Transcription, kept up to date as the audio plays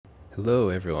Hello,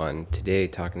 everyone. Today,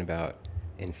 talking about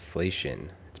inflation.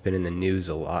 It's been in the news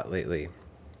a lot lately.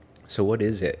 So, what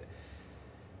is it?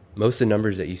 Most of the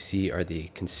numbers that you see are the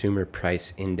Consumer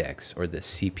Price Index, or the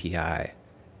CPI.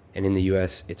 And in the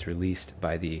US, it's released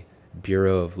by the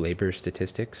Bureau of Labor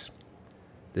Statistics.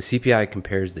 The CPI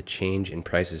compares the change in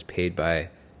prices paid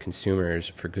by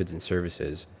consumers for goods and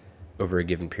services over a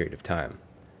given period of time.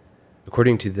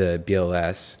 According to the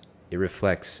BLS, it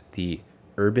reflects the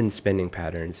urban spending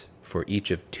patterns for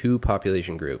each of two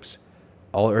population groups,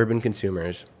 all urban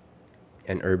consumers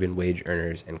and urban wage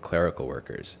earners and clerical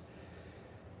workers.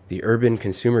 The urban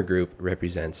consumer group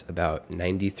represents about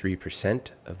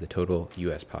 93% of the total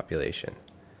U.S. population.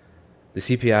 The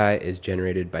CPI is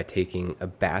generated by taking a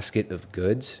basket of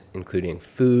goods, including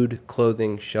food,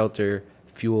 clothing, shelter,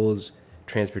 fuels,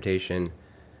 transportation,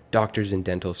 doctors and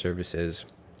dental services,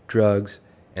 drugs,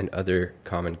 and other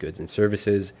common goods and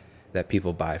services that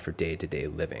people buy for day-to-day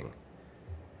living.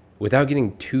 Without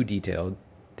getting too detailed,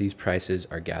 these prices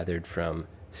are gathered from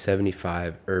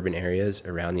 75 urban areas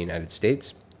around the United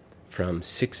States, from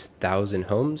 6,000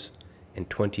 homes and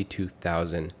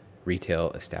 22,000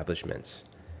 retail establishments.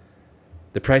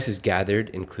 The prices gathered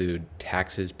include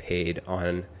taxes paid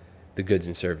on the goods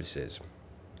and services.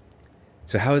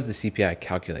 So how is the CPI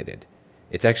calculated?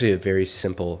 It's actually a very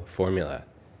simple formula,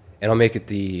 and I'll make it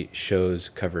the show's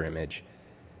cover image.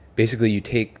 Basically, you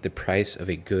take the price of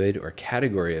a good or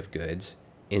category of goods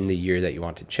in the year that you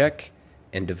want to check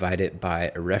and divide it by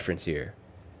a reference year.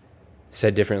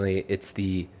 Said differently, it's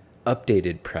the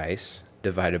updated price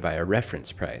divided by a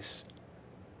reference price.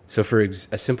 So for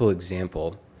a simple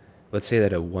example, let's say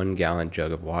that a 1 gallon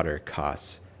jug of water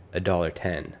costs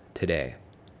 $1.10 today.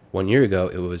 1 year ago,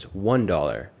 it was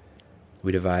 $1.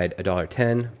 We divide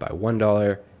 $1.10 by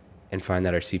 $1 and find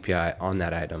that our CPI on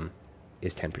that item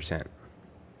is 10%.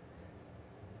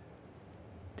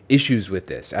 Issues with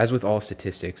this. As with all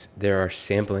statistics, there are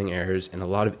sampling errors and a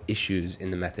lot of issues in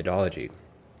the methodology.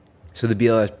 So the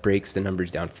BLS breaks the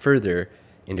numbers down further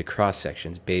into cross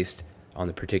sections based on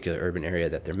the particular urban area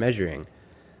that they're measuring,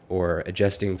 or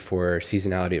adjusting for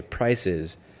seasonality of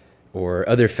prices or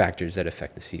other factors that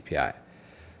affect the CPI.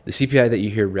 The CPI that you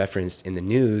hear referenced in the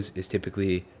news is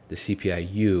typically the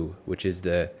CPI-U, which is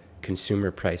the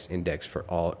Consumer Price Index for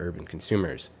all urban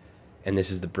consumers. And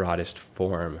this is the broadest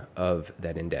form of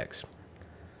that index.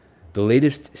 The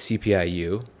latest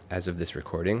CPI-U, as of this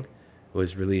recording,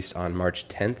 was released on March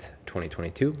 10th,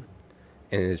 2022,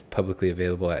 and it is publicly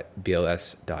available at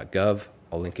bls.gov.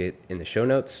 I'll link it in the show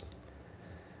notes.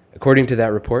 According to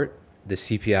that report, the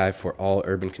CPI for all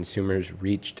urban consumers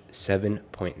reached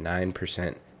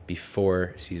 7.9%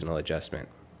 before seasonal adjustment.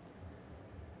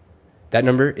 That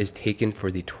number is taken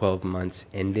for the 12 months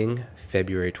ending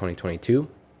February 2022,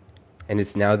 and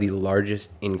it's now the largest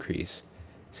increase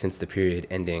since the period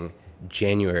ending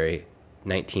January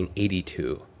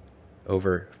 1982,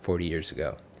 over 40 years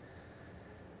ago.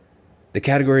 The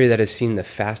category that has seen the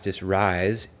fastest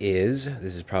rise is,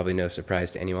 this is probably no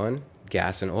surprise to anyone,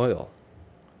 gas and oil.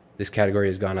 This category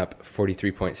has gone up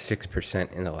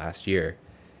 43.6% in the last year.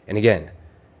 And again,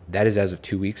 that is as of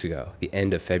 2 weeks ago, the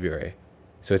end of February.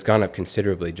 So it's gone up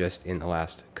considerably just in the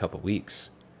last couple weeks.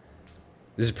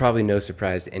 This is probably no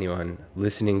surprise to anyone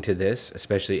listening to this,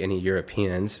 especially any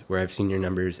Europeans, where I've seen your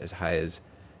numbers as high as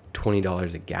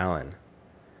 $20 a gallon.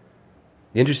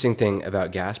 The interesting thing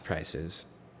about gas prices,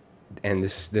 and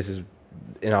this is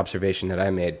an observation that I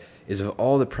made, is of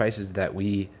all the prices that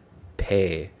we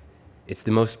pay, it's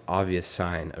the most obvious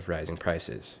sign of rising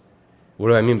prices. What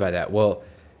do I mean by that? Well,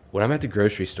 when I'm at the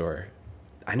grocery store,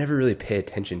 I never really pay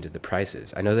attention to the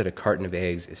prices. I know that a carton of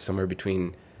eggs is somewhere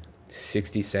between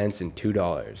 60 cents and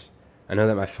 $2. I know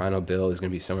that my final bill is going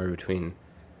to be somewhere between,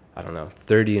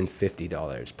 $30 and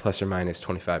 $50, plus or minus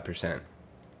 25%.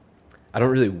 I don't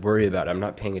really worry about it. I'm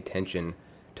not paying attention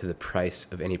to the price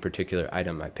of any particular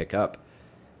item I pick up.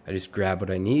 I just grab what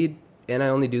I need, and I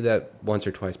only do that once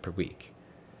or twice per week.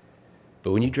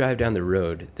 But when you drive down the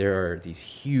road, there are these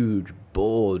huge,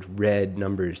 bold, red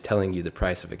numbers telling you the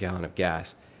price of a gallon of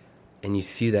gas, and you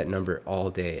see that number all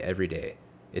day, every day.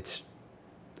 It's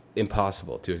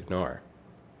impossible to ignore.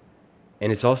 And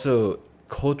it's also,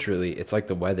 culturally, it's like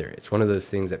the weather. It's one of those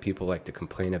things that people like to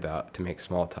complain about to make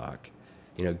small talk.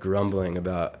 Grumbling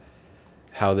about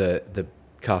how the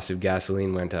cost of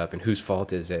gasoline went up and whose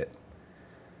fault is it.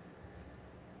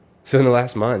 So in the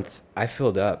last month, I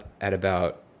filled up at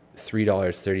about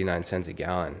 $3.39 a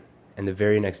gallon. And the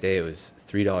very next day, it was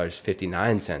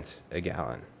 $3.59 a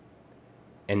gallon.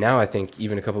 And now I think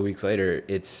even a couple of weeks later,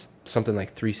 it's something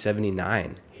like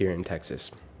 $3.79 here in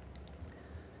Texas.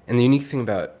 And the unique thing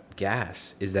about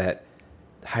gas is that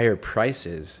higher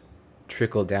prices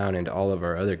trickle down into all of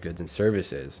our other goods and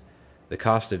services. The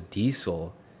cost of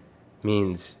diesel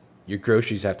means your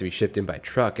groceries have to be shipped in by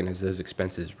truck, and as those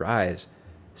expenses rise,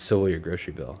 so will your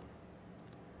grocery bill.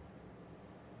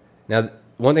 Now,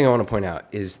 one thing I want to point out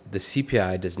is the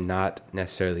CPI does not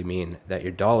necessarily mean that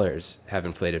your dollars have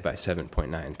inflated by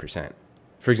 7.9%.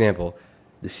 For example,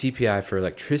 the CPI for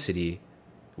electricity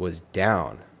was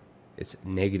down. It's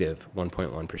negative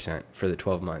 1.1% for the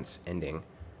 12 months ending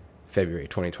February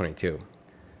 2022.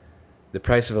 The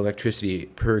price of electricity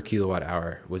per kilowatt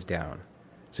hour was down.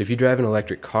 So if you drive an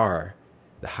electric car,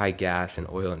 the high gas and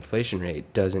oil inflation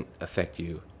rate doesn't affect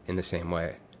you in the same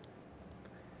way.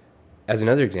 As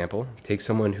another example, take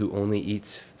someone who only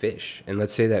eats fish, and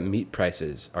let's say that meat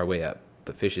prices are way up,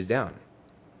 but fish is down.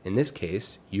 In this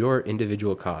case, your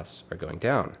individual costs are going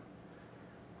down.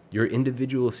 Your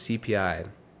individual CPI,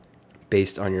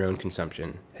 based on your own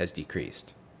consumption, has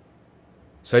decreased.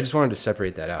 So I just wanted to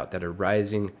separate that out, that a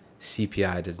rising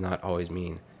CPI does not always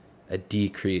mean a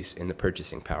decrease in the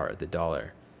purchasing power of the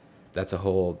dollar. That's a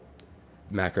whole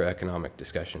macroeconomic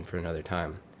discussion for another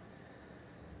time.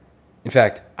 In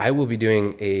fact, I will be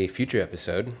doing a future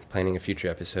episode, planning a future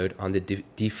episode on the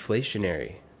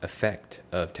deflationary effect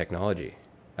of technology.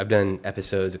 I've done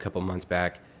episodes a couple months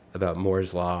back about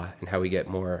Moore's Law and how we get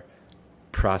more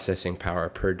processing power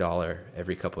per dollar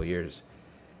every couple years.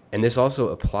 And this also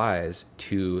applies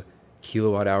to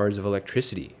kilowatt hours of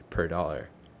electricity per dollar.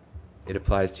 It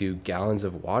applies to gallons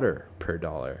of water per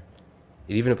dollar.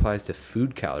 It even applies to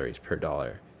food calories per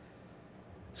dollar.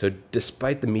 So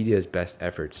despite the media's best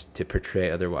efforts to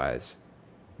portray otherwise,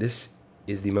 this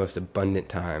is the most abundant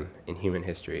time in human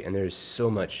history, and there is so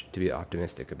much to be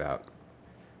optimistic about.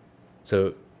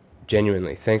 So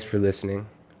genuinely, thanks for listening.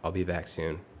 I'll be back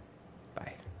soon.